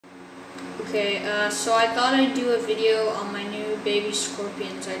Okay, so I thought I'd do a video on my new baby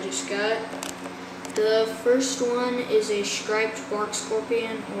scorpions I just got. The first one is a striped bark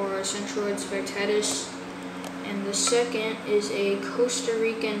scorpion, or Centruroides Vittatus, and the second is a Costa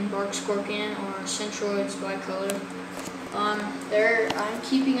Rican bark scorpion, or Centruroides Bicolor. I'm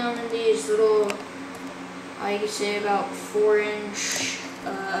keeping them in these little, I could say about 4-inch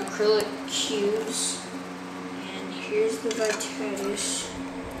acrylic cubes. And here's the Vittatus.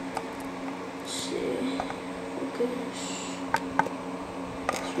 Focus.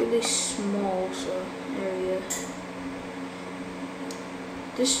 It's really small, so there we go.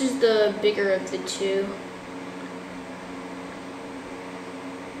 This is the bigger of the two.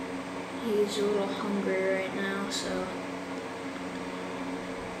 He's a little hungry right now, so.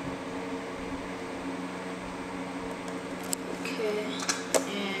 Okay,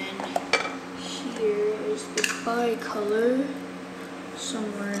 and here is the bicolor.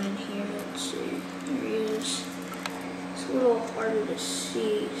 Somewhere in here, let's see, there he is. It's a little harder to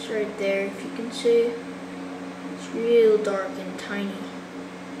see, it's right there if you can see. It's real dark and tiny.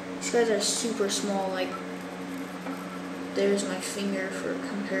 These guys are super small, like, there's my finger for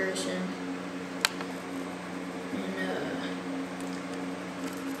comparison. And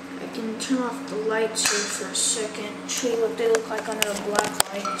I can turn off the lights here for a second, show you what they look like under a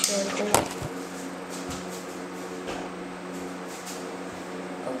black light. It's really cool.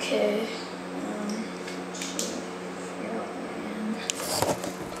 Okay, so figure out when.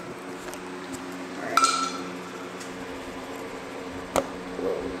 Alright.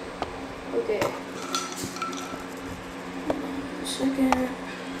 Whoa. Okay. A second.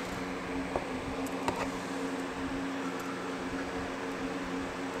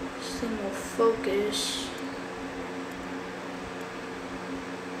 This thing will focus.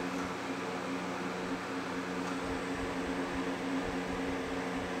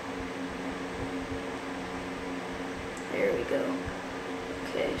 There we go.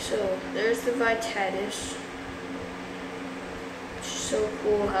 Okay, so there's the Vittatus. It's so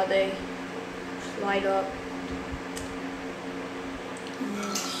cool how they just light up. And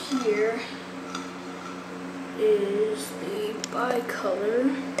then here is the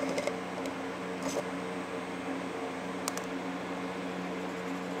bicolor.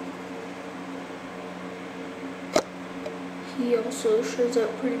 He also shows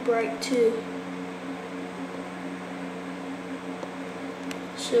up pretty bright too.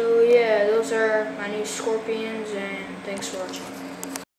 So yeah, those are my new scorpions, and thanks for watching.